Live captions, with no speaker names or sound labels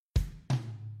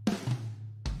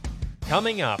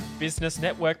Coming up, Business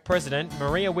Network President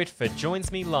Maria Whitford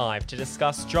joins me live to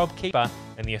discuss JobKeeper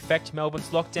and the effect Melbourne's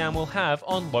lockdown will have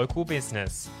on local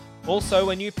business. Also,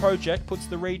 a new project puts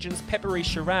the region's peppery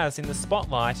Shiraz in the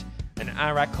spotlight, and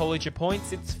Ararat College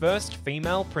appoints its first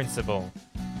female principal.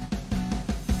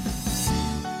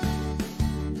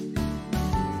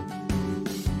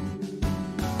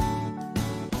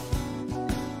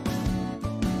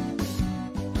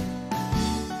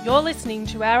 You're listening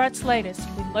to Ararat's Latest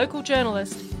with local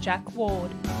journalist Jack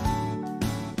Ward.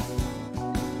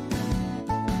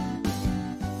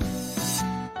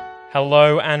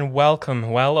 Hello and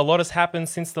welcome. Well, a lot has happened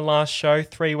since the last show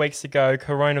 3 weeks ago.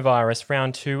 Coronavirus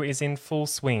round 2 is in full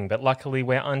swing, but luckily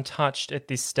we're untouched at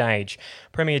this stage.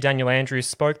 Premier Daniel Andrews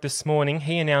spoke this morning.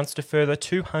 He announced a further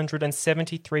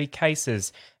 273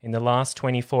 cases in the last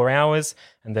 24 hours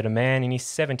and that a man in his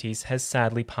 70s has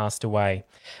sadly passed away.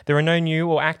 There are no new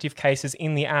or active cases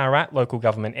in the Ararat local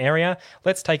government area.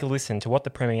 Let's take a listen to what the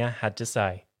Premier had to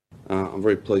say. I'm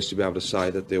very pleased to be able to say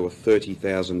that there were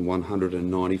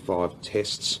 30,195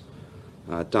 tests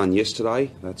done yesterday.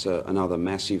 That's another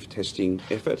massive testing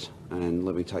effort, and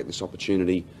let me take this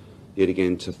opportunity yet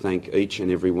again to thank each and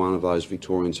every one of those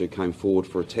Victorians who came forward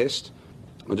for a test.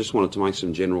 I just wanted to make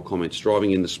some general comments.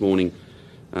 Driving in this morning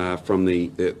from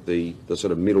the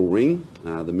sort of middle ring,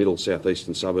 the middle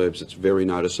southeastern suburbs, it's very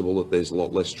noticeable that there's a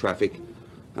lot less traffic.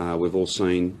 We've all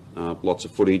seen lots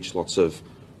of footage, lots of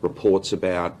reports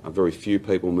about very few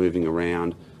people moving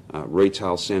around,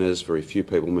 retail centres, very few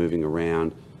people moving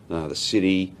around, the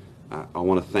city. I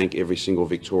want to thank every single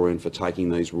Victorian for taking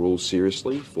these rules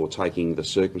seriously, for taking the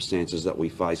circumstances that we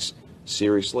face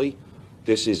seriously.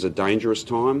 This is a dangerous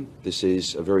time. This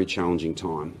is a very challenging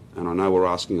time. And I know we're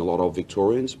asking a lot of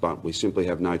Victorians, but we simply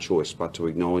have no choice but to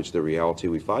acknowledge the reality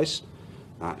we face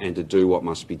and to do what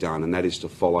must be done, and that is to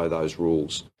follow those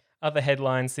rules. Other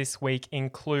headlines this week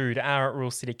include Ararat Rural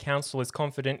City Council is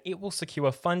confident it will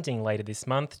secure funding later this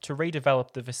month to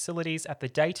redevelop the facilities at the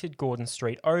dated Gordon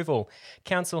Street Oval.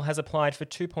 Council has applied for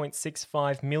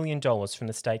 $2.65 million from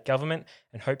the state government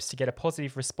and hopes to get a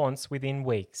positive response within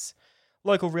weeks.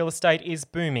 Local real estate is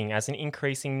booming as an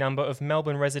increasing number of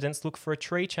Melbourne residents look for a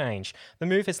tree change. The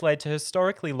move has led to a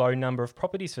historically low number of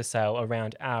properties for sale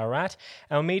around Ararat.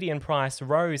 Our median price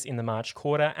rose in the March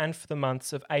quarter and for the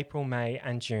months of April, May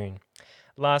and June.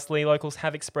 Lastly, locals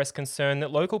have expressed concern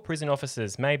that local prison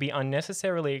officers may be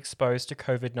unnecessarily exposed to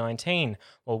COVID-19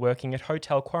 while working at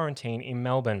hotel quarantine in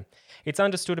Melbourne. It's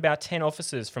understood about 10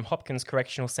 officers from Hopkins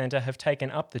Correctional Centre have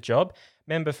taken up the job.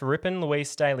 Member for Ripon,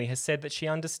 Louise Staley, has said that she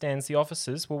understands the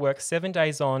officers will work 7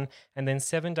 days on and then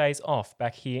 7 days off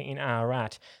back here in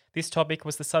Ararat. This topic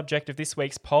was the subject of this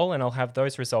week's poll, and I'll have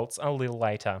those results a little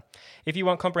later. If you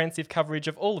want comprehensive coverage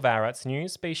of all of Ararat's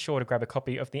news, be sure to grab a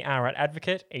copy of the Ararat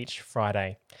Advocate each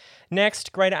Friday.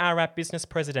 Next, Greater Ararat Business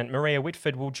President Maria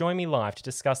Whitford will join me live to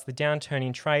discuss the downturn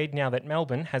in trade now that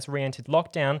Melbourne has re-entered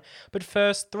lockdown. But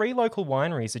first, 3 local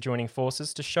wineries are joining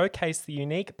forces to showcase the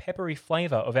unique peppery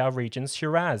flavour of our region's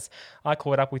Shiraz. I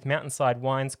caught up with Mountainside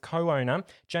Wine's co-owner,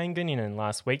 Jane Gunninan,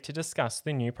 last week to discuss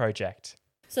the new project.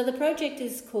 So the project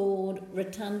is called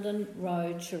Rotundant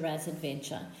Road Shiraz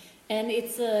Adventure, and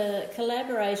it's a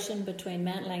collaboration between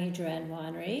Mount Langigeran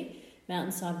Winery,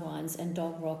 Mountainside Wines and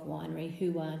Dog Rock Winery,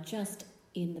 who are just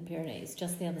in the Pyrenees,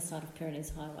 just the other side of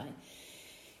Pyrenees Highway.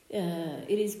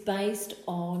 It is based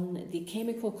on the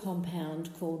chemical compound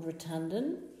called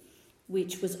rotundant,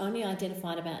 which was only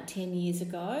identified about 10 years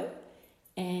ago,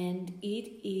 and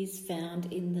it is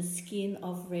found in the skin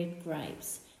of red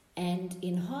grapes and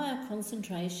in higher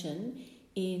concentration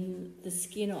in the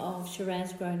skin of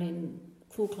Shiraz grown in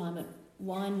cool climate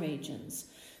wine regions.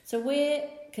 So we're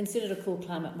considered a cool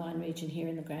climate wine region here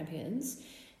in the Grampians,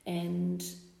 and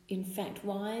in fact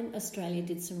Wine Australia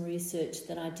did some research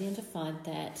that identified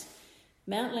that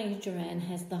Mount Langigeran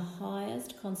has the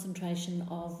highest concentration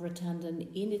of rotundant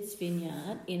in its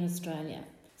vineyard in Australia.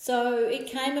 So it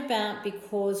came about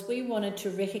because we wanted to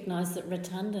recognise that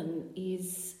rotundant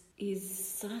is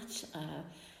such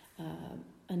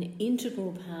an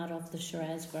integral part of the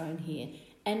Shiraz grown here,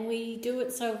 and we do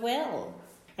it so well.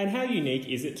 And how unique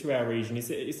is it to our region?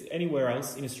 Is anywhere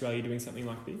else in Australia doing something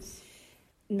like this?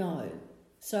 No.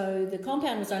 So the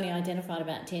compound was only identified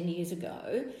about 10 years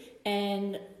ago,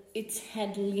 and it's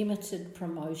had limited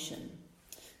promotion.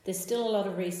 There's still a lot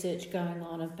of research going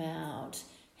on about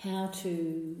how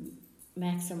to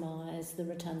maximise the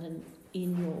rotundant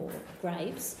in your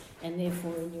grapes and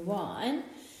therefore in your wine.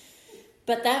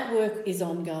 But that work is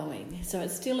ongoing, so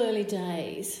it's still early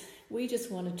days. We just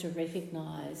wanted to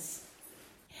recognise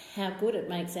how good it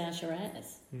makes our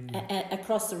Shiraz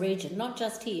across the region, not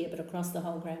just here, but across the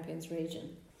whole Grampians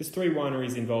region. There's 3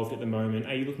 wineries involved at the moment.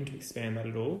 Are you looking to expand that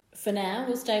at all? For now,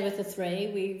 we'll stay with the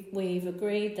 3. We've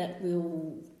agreed that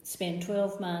we'll spend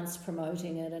 12 months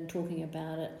promoting it and talking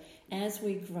about it. As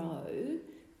we grow,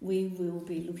 we will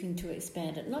be looking to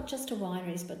expand it, not just to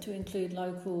wineries, but to include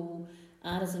local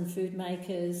artisan food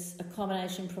makers,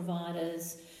 accommodation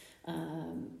providers,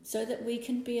 so that we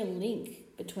can be a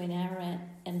link between Ararat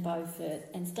and Beaufort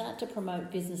and start to promote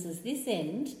businesses this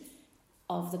end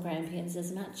of the Grampians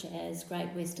as much as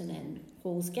Great Western and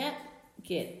Halls Gap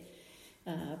get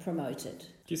promoted.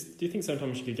 Do you think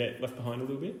sometimes you could get left behind a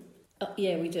little bit?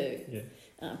 Yeah, we do.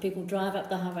 Yeah. People drive up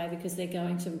the highway because they're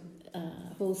going to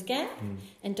Halls Gap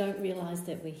and don't realise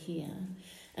that we're here.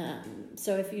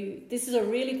 So this is a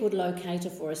really good locator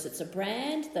for us. It's a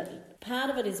brand that part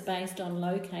of it is based on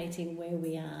locating where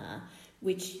we are,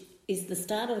 which is the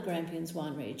start of the Grampians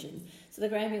wine region. So the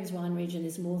Grampians wine region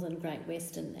is more than Great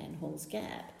Western and Halls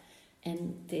Gap,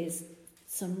 and there's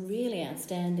some really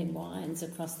outstanding wines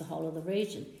across the whole of the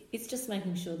region. It's just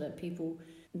making sure that people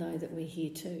know that we're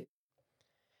here too.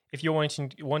 If you're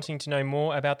wanting to know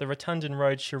more about the Rotundan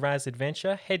Road Shiraz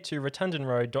adventure, head to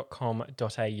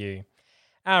rotundanroad.com.au.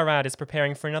 Ararat is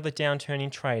preparing for another downturn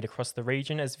in trade across the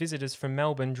region as visitors from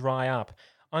Melbourne dry up.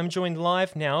 I'm joined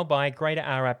live now by Greater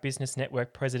Ararat Business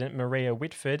Network President Maria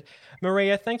Whitford.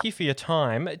 Maria, thank you for your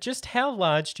time. Just how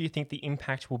large do you think the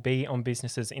impact will be on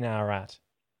businesses in Ararat?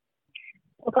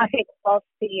 Look, I think whilst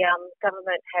the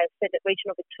government has said that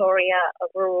regional Victoria,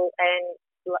 rural and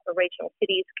regional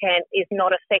cities is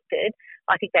not affected,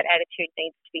 I think that attitude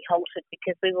needs to be halted,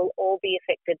 because we will all be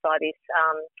affected by this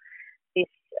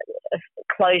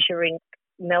closure in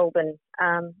Melbourne.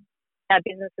 Our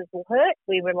businesses will hurt.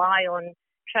 We rely on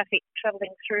traffic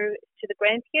travelling through to the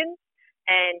Grampians,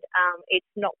 and it's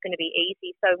not going to be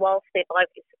easy. So whilst there might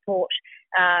be support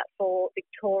for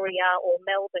Victoria or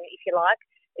Melbourne, if you like,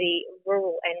 the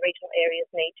rural and regional areas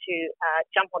need to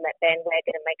jump on that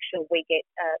bandwagon and make sure we get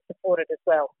supported as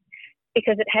well,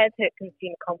 because it has hurt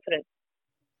consumer confidence.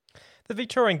 The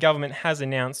Victorian Government has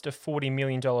announced a $40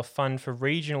 million fund for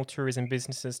regional tourism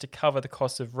businesses to cover the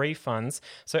cost of refunds,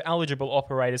 so eligible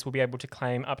operators will be able to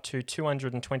claim up to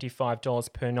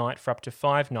 $225 per night for up to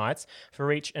 5 nights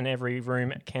for each and every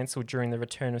room cancelled during the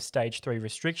return of Stage 3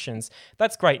 restrictions.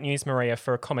 That's great news, Maria,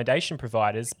 for accommodation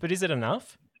providers, but is it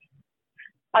enough?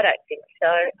 I don't think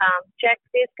so. Jack,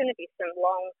 there's going to be some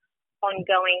long,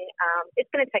 ongoing,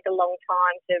 it's going to take a long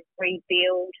time to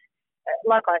rebuild.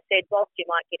 Like I said, whilst you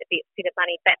might get a bit of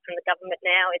money back from the government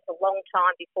now, it's a long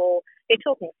time before they're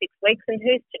talking 6 weeks, and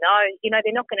who's to know? You know,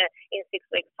 they're not going to, in 6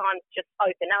 weeks' time, just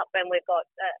open up and we've got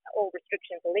all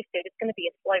restrictions are lifted. It's going to be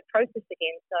a slow process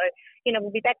again. So, you know,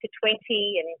 we'll be back to 20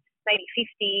 and maybe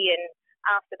 50, and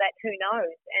after that, who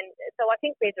knows? And so I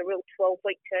think there's a real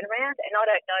 12-week turnaround, and I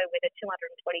don't know whether $225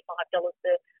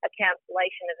 for a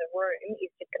cancellation of a room is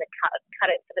just going to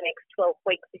cut it for the next 12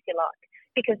 weeks, if you like,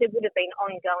 because there would have been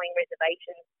ongoing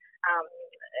reservations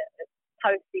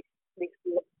post this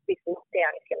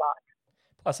lockdown, if you like.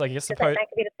 Plus, I guess, Does that make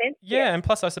a bit of sense? Yeah, and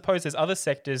plus I suppose there's other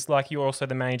sectors, like you're also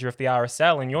the manager of the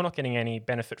RSL, and you're not getting any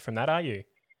benefit from that, are you?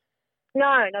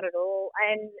 No, not at all.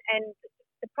 And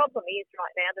the problem is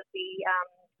right now that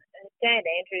Dan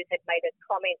Andrews had made a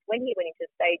comment when he went into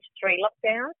Stage 3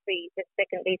 lockdowns, these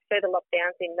further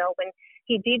lockdowns in Melbourne.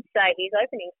 He did say his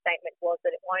opening statement was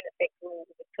that it won't affect rural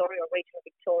Victoria or regional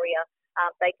Victoria.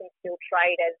 They can still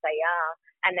trade as they are,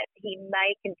 and that he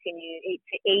may continue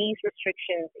to ease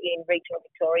restrictions in regional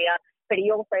Victoria. But he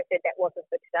also said that wasn't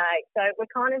for today. So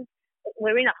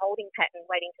we're in a holding pattern,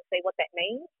 waiting to see what that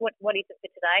means. What is it for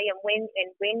today, and when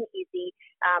is he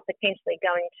potentially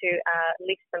going to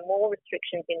lift some more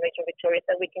restrictions in regional Victoria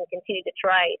so we can continue to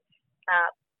trade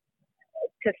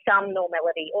to some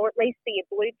normality, or at least be a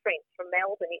blueprint from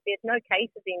Melbourne? If there's no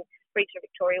cases in regional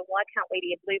Victoria, why can't we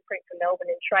be a blueprint for Melbourne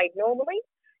and trade normally?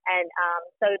 And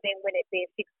so then when their 6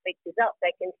 weeks is up,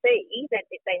 they can see that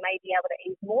if they may be able to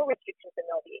ease more restrictions in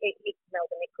Melbourne,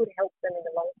 it could help them in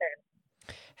the long term.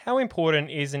 How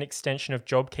important is an extension of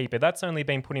JobKeeper? That's only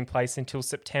been put in place until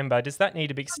September. Does that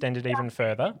need to be extended even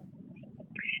further?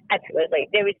 Absolutely.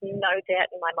 There is no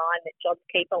doubt in my mind that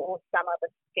JobKeeper or some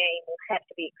other scheme will have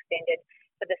to be extended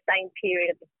for the same period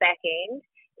of the back end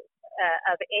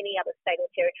of any other state or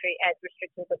territory as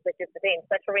restrictions are lifted for them.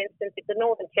 So, for instance, if the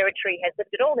Northern Territory has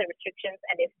lifted all their restrictions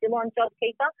and they're still on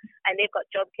JobKeeper, and they've got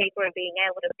JobKeeper and being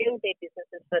able to build their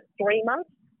businesses for 3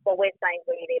 months, well, we're saying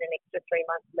we need an extra 3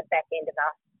 months on the back end of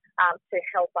us to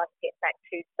help us get back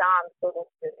to some sort of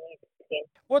music again.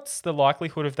 What's the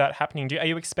likelihood of that happening? Are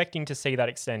you expecting to see that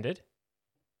extended?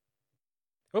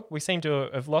 Oh, we seem to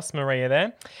have lost Maria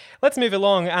there. Let's move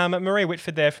along. Maria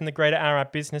Whitford there from the Greater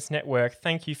Ararat Business Network.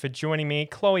 Thank you for joining me.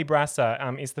 Chloe Brasser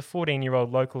is the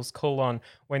 14-year-old locals call on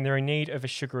when they're in need of a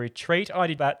sugary treat. I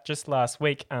did that just last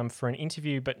week for an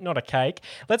interview, but not a cake.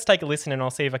 Let's take a listen and I'll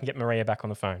see if I can get Maria back on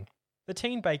the phone. The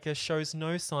teen baker shows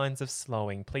no signs of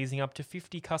slowing, pleasing up to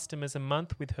 50 customers a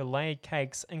month with her layered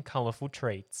cakes and colourful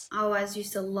treats. I always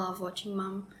used to love watching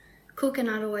Mum cook and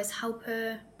I'd always help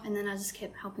her, and then I just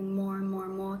kept helping more and more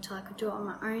and more till I could do it on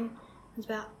my own. It was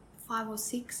about 5 or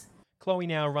 6. Chloe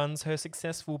now runs her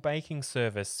successful baking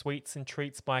service, Sweets and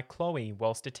Treats by Chloe,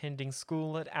 whilst attending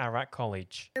school at Ararat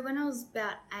College. When I was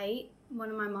about 8, one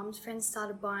of my mum's friends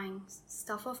started buying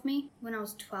stuff off me. When I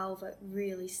was 12, it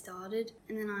really started,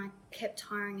 and then I kept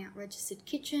hiring out registered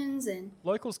kitchens and...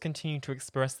 Locals continue to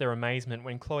express their amazement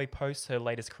when Chloe posts her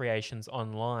latest creations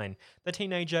online. The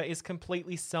teenager is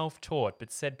completely self-taught,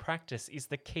 but said practice is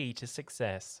the key to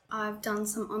success. I've done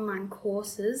some online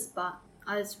courses, but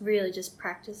it's really just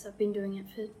practice. I've been doing it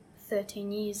for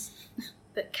 13 years,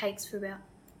 but cakes for about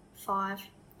 5.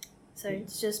 So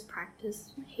it's just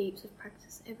practice, heaps of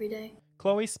practice every day.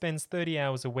 Chloe spends 30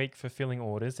 hours a week fulfilling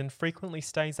orders and frequently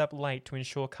stays up late to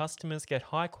ensure customers get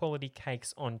high-quality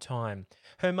cakes on time.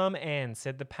 Her mum, Anne,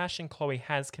 said the passion Chloe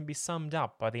has can be summed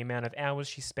up by the amount of hours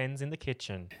she spends in the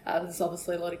kitchen. There's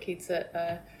obviously a lot of kids that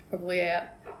are probably out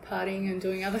partying and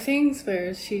doing other things,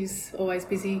 whereas she's always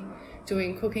busy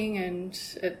doing cooking, and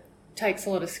it takes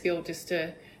a lot of skill just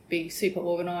to be super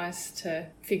organised to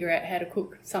figure out how to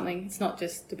cook something. It's not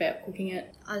just about cooking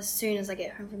it. As soon as I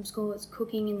get home from school, it's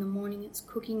cooking. In the morning, it's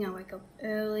cooking. I wake up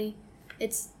early.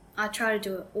 I try to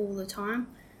do it all the time.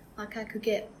 Like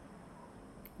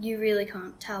you really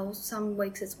can't tell. Some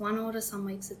weeks it's 1 order, some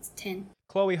weeks it's 10.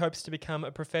 Chloe hopes to become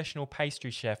a professional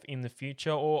pastry chef in the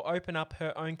future or open up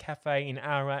her own cafe in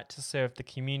Ararat to serve the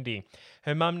community.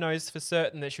 Her mum knows for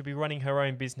certain that she'll be running her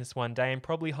own business one day and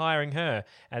probably hiring her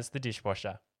as the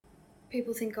dishwasher.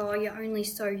 People think, oh, you're only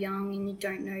so young and you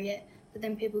don't know yet. But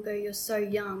then people go, you're so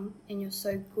young and you're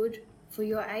so good for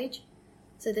your age.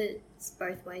 So that it's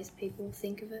both ways people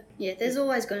think of it. Yeah, there's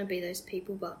always going to be those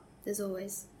people, but there's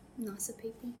always nicer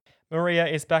people. Maria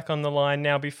is back on the line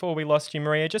now. Before we lost you,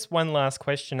 Maria, just one last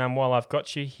question while I've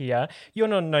got you here. You're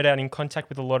no doubt in contact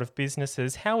with a lot of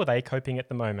businesses. How are they coping at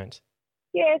the moment?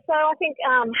 Yeah, so I think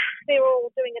they're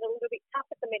all doing it a little bit tough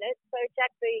at the minute. So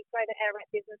Jack, the Greater Ararat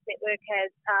Business Network,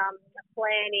 has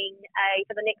planning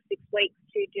for the next 6 weeks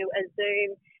to do a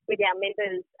Zoom with our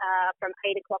members from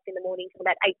 8 o'clock in the morning till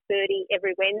about 8:30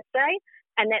 every Wednesday.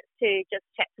 And that's to just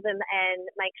chat to them and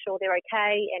make sure they're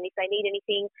okay and if they need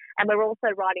anything. And we're also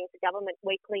writing to government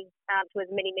weekly to as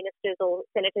many ministers or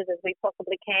senators as we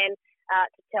possibly can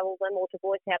to tell them or to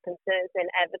voice our concerns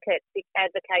and advocate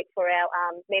for our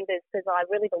members, because I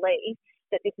really believe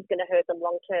that this is going to hurt them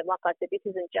long term. Like I said, this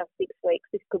isn't just 6 weeks.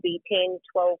 This could be 10,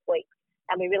 12 weeks.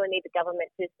 And we really need the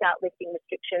government to start lifting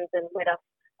restrictions and let us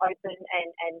open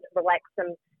and relax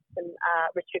some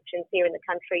restrictions here in the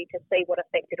country to see what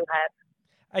effect it'll have.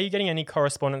 Are you getting any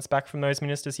correspondence back from those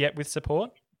ministers yet with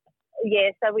support?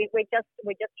 Yeah, so we're just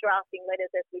drafting letters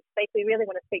as we speak. We really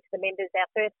want to speak to the members. Our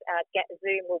first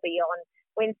Zoom will be on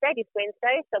this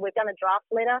Wednesday. So we've done a draft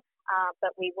letter,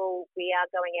 but we are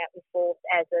going out in force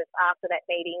as of after that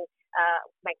meeting.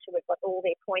 Make sure we've got all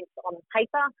their points on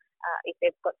paper. If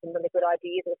they've got some really good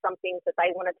ideas or some things that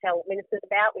they want to tell ministers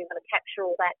about, we want to capture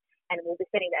all that, and we'll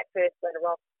be sending that first letter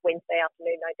off Wednesday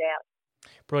afternoon, no doubt.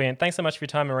 Brilliant. Thanks so much for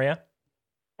your time, Maria.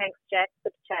 Thanks, Jack.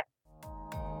 Good to chat.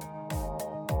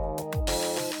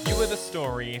 You are the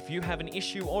story. If you have an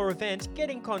issue or event,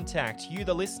 get in contact. You,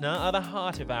 the listener, are the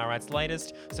heart of Ararat's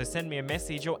Latest, so send me a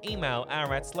message or email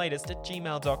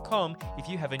aratslatest@gmail.com if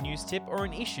you have a news tip or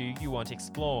an issue you want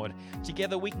explored.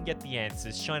 Together we can get the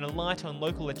answers, shine a light on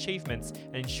local achievements,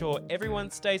 and ensure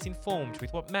everyone stays informed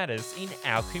with what matters in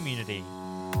our community.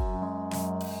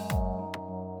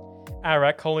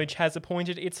 Ararat College has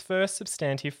appointed its first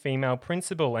substantive female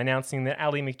principal, announcing that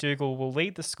Ali McDougall will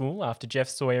lead the school after Jeff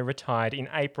Sawyer retired in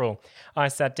April. I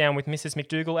sat down with Mrs.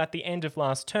 McDougall at the end of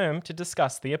last term to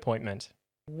discuss the appointment.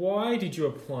 Why did you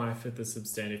apply for the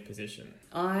substantive position?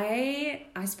 I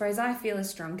suppose I feel a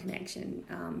strong connection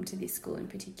to this school in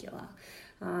particular.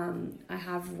 I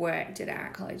have worked at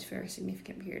Ararat College for a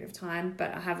significant period of time,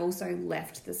 but I have also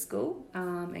left the school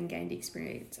and gained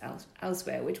experience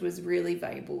elsewhere, which was really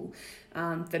valuable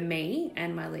for me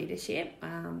and my leadership.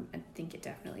 I think it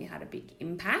definitely had a big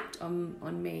impact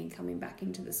on me coming back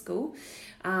into the school.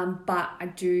 But I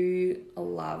do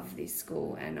love this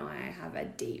school, and I have a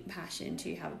deep passion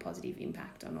to have a positive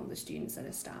impact on all the students that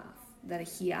are staff that are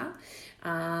here.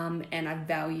 And I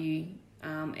value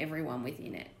everyone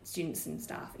within it, students and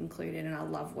staff included, and I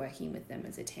love working with them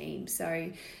as a team.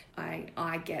 So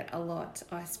I get a lot,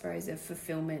 I suppose, of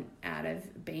fulfilment out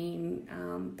of being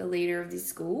the leader of this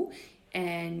school,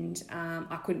 and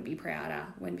I couldn't be prouder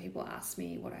when people ask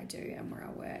me what I do and where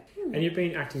I work. And you've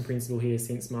been acting principal here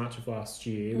since March of last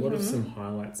year. What have some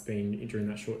highlights been during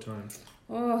that short time?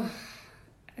 Oh,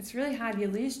 it's really hard. You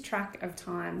lose track of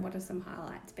time. What have some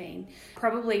highlights been?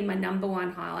 Probably my number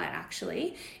one highlight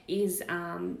actually is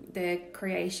the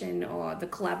creation or the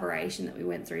collaboration that we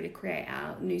went through to create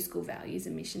our new school values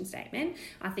and mission statement.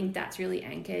 I think that's really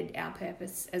anchored our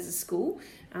purpose as a school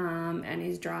and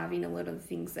is driving a lot of the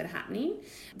things that are happening.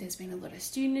 There's been a lot of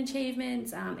student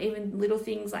achievements, even little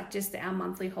things like just our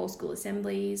monthly whole school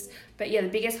assemblies. But yeah, the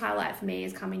biggest highlight for me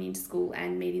is coming into school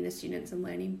and meeting the students and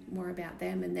learning more about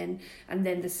them, and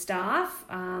then the staff.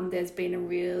 There's been a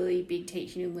really big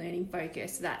teaching and learning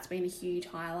focus. So that's been a huge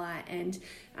highlight, and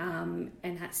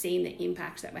seeing the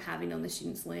impact that we're having on the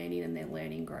students' learning and their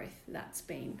learning growth. That's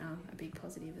been a big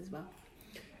positive as well.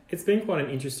 It's been quite an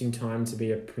interesting time to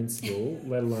be a principal,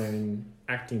 let alone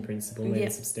acting principal,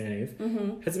 and substantive.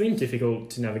 Has it been difficult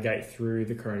to navigate through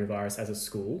the coronavirus as a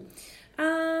school?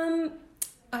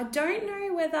 I don't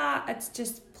know whether it's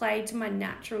just played to my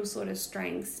natural sort of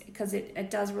strengths, because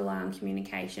it does rely on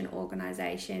communication,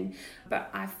 organisation, but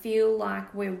I feel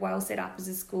like we're well set up as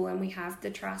a school and we have the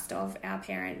trust of our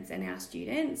parents and our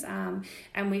students,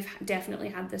 and we've definitely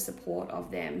had the support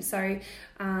of them. So,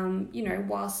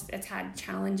 whilst it's had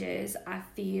challenges, I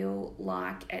feel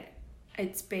like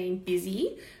it's been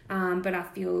busy, but I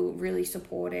feel really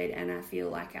supported, and I feel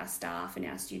like our staff and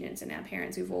our students and our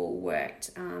parents, we've all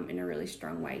worked in a really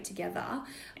strong way together.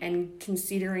 And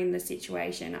considering the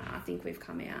situation, I think we've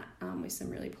come out with some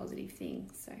really positive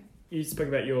things. So you spoke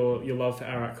about your love for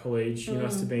Ararat College. You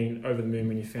must have been over the moon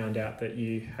when you found out that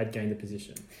you had gained the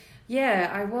position.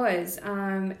 Yeah, I was.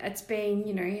 It's been,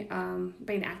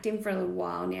 been acting for a little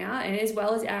while now, and as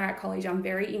well as Ararat College, I'm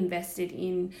very invested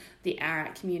in the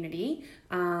Ararat community,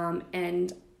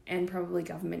 and probably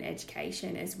government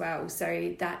education as well.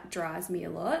 So that drives me a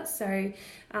lot. So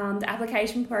the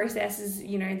application processes,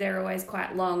 they're always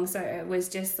quite long. So it was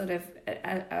just sort of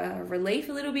a relief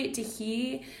a little bit to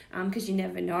hear, because you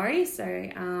never know. So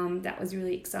that was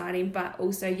really exciting. But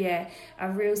also,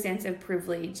 a real sense of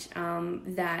privilege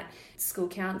that school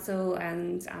council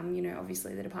and,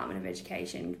 obviously the Department of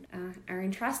Education are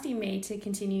entrusting me to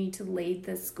continue to lead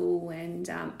the school, and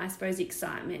I suppose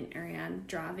excitement around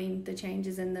driving the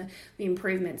changes and the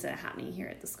improvements that are happening here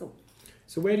at the school.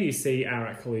 So where do you see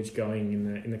Ararat College going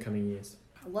in the coming years?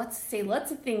 Lots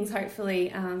of things hopefully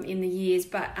in the years,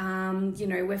 but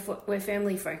we're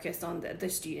firmly focused on the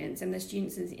students and the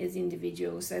students as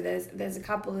individuals. So there's a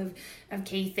couple of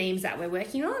key themes that we're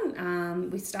working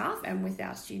on with staff and with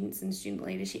our students and student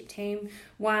leadership team.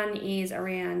 One is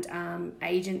around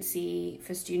agency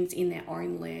for students in their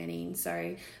own learning,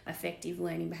 so effective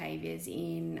learning behaviours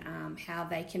in how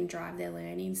they can drive their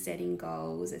learning, setting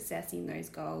goals, assessing those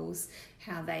goals,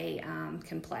 how they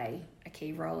can play a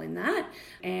key role in that.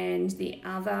 And the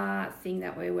other thing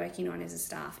that we're working on as a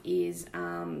staff is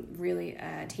really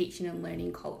a teaching and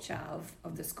learning culture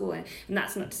of the school. And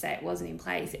that's not to say it wasn't in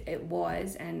place, it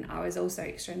was. And I was also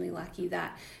extremely lucky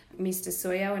that Mr.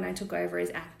 Sawyer, when I took over as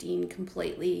acting,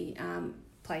 completely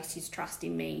placed his trust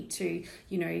in me to,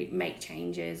 make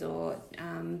changes or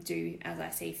do as I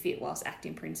see fit whilst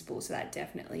acting principal. So that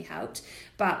definitely helped.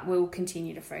 But we'll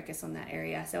continue to focus on that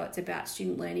area. So it's about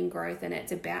student learning growth, and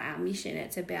it's about our mission.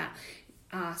 It's about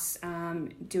us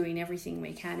doing everything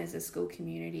we can as a school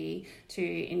community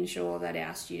to ensure that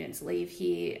our students leave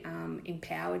here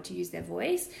empowered to use their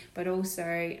voice, but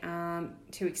also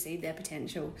to exceed their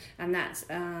potential. And that's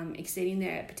exceeding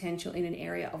their potential in an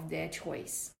area of their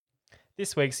choice.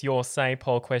 This week's Your Say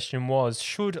poll question was,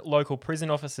 should local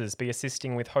prison officers be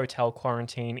assisting with hotel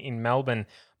quarantine in Melbourne?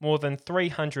 More than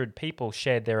 300 people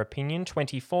shared their opinion.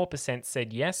 24%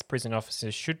 said yes, prison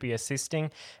officers should be assisting,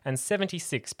 and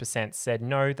 76% said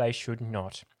no, they should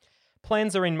not.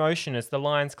 Plans are in motion as the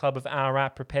Lions Club of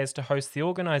Ararat prepares to host the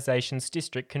organisation's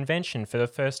district convention for the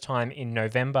first time in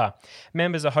November.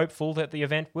 Members are hopeful that the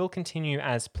event will continue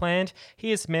as planned.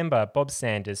 Here's member Bob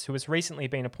Sanders, who has recently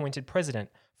been appointed president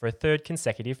for a third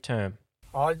consecutive term.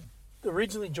 I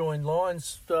originally joined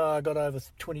Lions, got over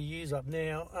 20 years up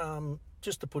now,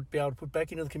 just to be able to put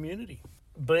back into the community.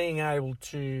 Being able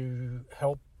to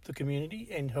help the community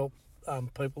and help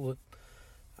people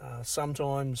that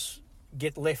sometimes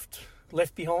get left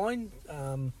behind.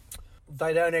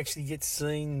 They don't actually get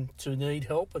seen to need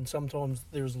help, and sometimes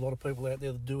there's a lot of people out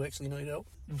there that do actually need help.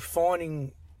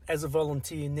 Finding as a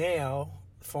volunteer now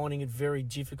finding it very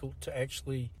difficult to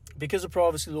actually, because of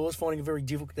privacy laws, finding it very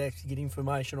difficult to actually get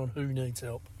information on who needs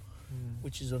help,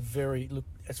 which is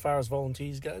as far as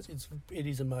volunteers goes, it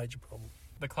is a major problem.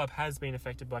 The club has been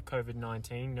affected by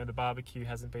COVID-19. The barbecue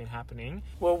hasn't been happening.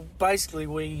 Well, basically,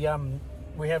 we haven't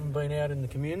been out in the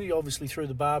community, obviously through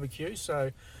the barbecue,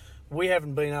 so we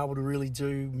haven't been able to really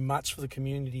do much for the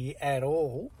community at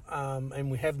all,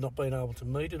 and we have not been able to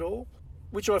meet at all,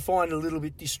 which I find a little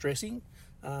bit distressing,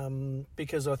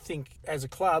 because I think as a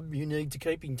club you need to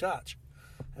keep in touch,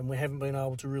 and we haven't been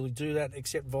able to really do that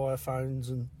except via phones,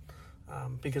 and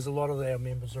because a lot of our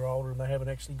members are older and they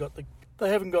haven't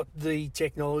got the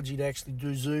technology to actually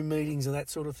do Zoom meetings and that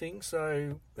sort of thing,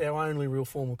 so our only real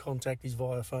form of contact is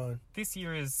via phone. This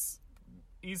year is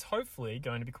hopefully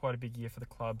going to be quite a big year for the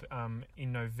club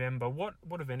in November. What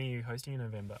event are you hosting in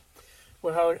November?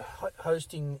 We're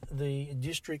hosting the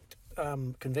district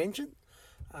convention,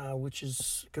 which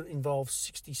involves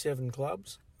 67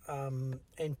 clubs,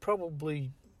 and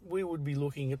probably we would be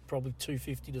looking at probably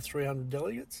 250 to 300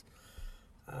 delegates.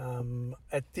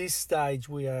 At this stage,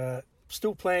 we are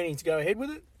still planning to go ahead with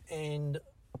it, and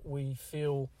we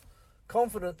feel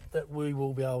confident that we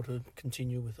will be able to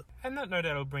continue with it. And that no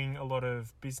doubt will bring a lot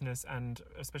of business, and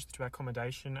especially to our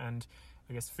accommodation and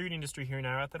I guess food industry here in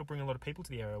Ararat. That'll bring a lot of people to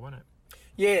the area, won't it?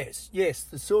 Yes.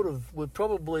 We're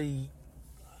probably,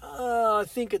 I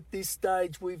think at this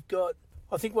stage we've got,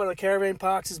 I think one of the caravan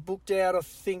parks is booked out. I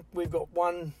think we've got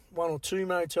one or two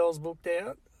motels booked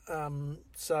out.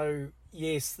 So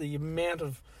yes, the amount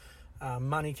of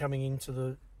money coming into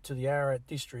the Ararat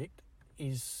district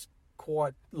is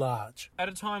quite large. At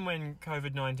a time when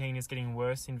COVID-19 is getting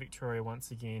worse in Victoria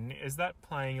once again, is that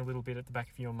playing a little bit at the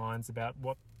back of your minds about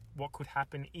what could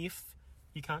happen if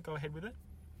you can't go ahead with it?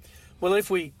 Well, if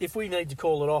we need to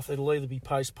call it off, it'll either be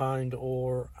postponed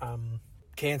or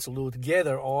cancelled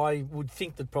altogether. I would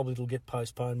think that probably it'll get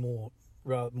postponed more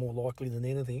likely than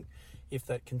anything if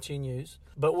that continues.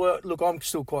 But I'm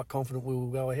still quite confident we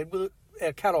will go ahead with it.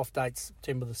 Our cut-off date's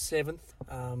September the 7th.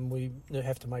 We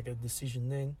have to make a decision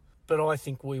then. But I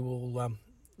think we will,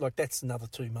 that's another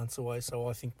 2 months away, so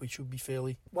I think we should be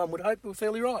one would hope we're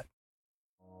fairly right.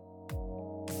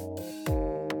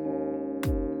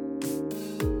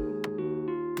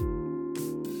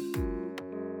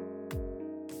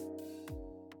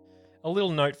 A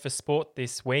little note for sport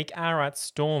this week. Ararat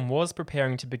Storm was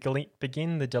preparing to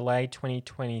begin the delayed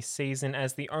 2020 season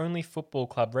as the only football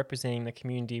club representing the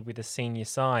community with a senior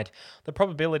side. The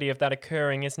probability of that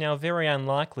occurring is now very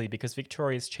unlikely because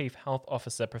Victoria's Chief Health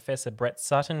Officer, Professor Brett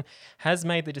Sutton, has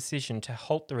made the decision to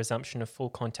halt the resumption of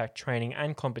full contact training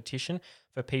and competition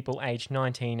for people aged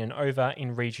 19 and over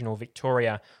in regional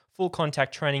Victoria. Full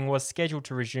contact training was scheduled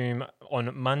to resume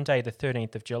on Monday the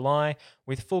 13th of July,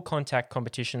 with full contact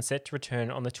competition set to return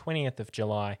on the 20th of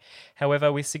July.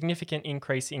 However, with significant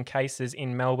increase in cases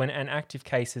in Melbourne and active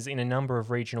cases in a number of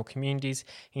regional communities,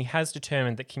 he has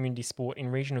determined that community sport in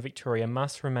regional Victoria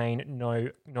must remain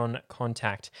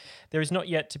non-contact. There is not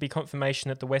yet to be confirmation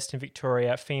that the Western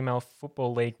Victoria Female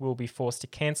Football League will be forced to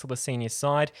cancel the senior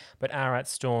side, but Ararat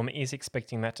Storm is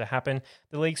expecting that to happen.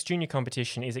 The league's junior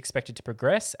competition is expected to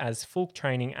progress as full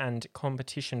training and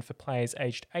competition for players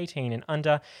aged 18 and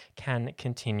under can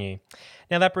continue.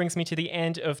 Now that brings me to the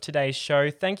end of today's show.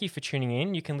 Thank you for tuning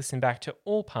in. You can listen back to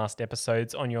all past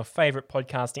episodes on your favourite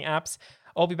podcasting apps.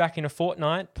 I'll be back in a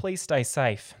fortnight. Please stay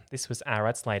safe. This was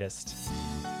Ararat's Latest.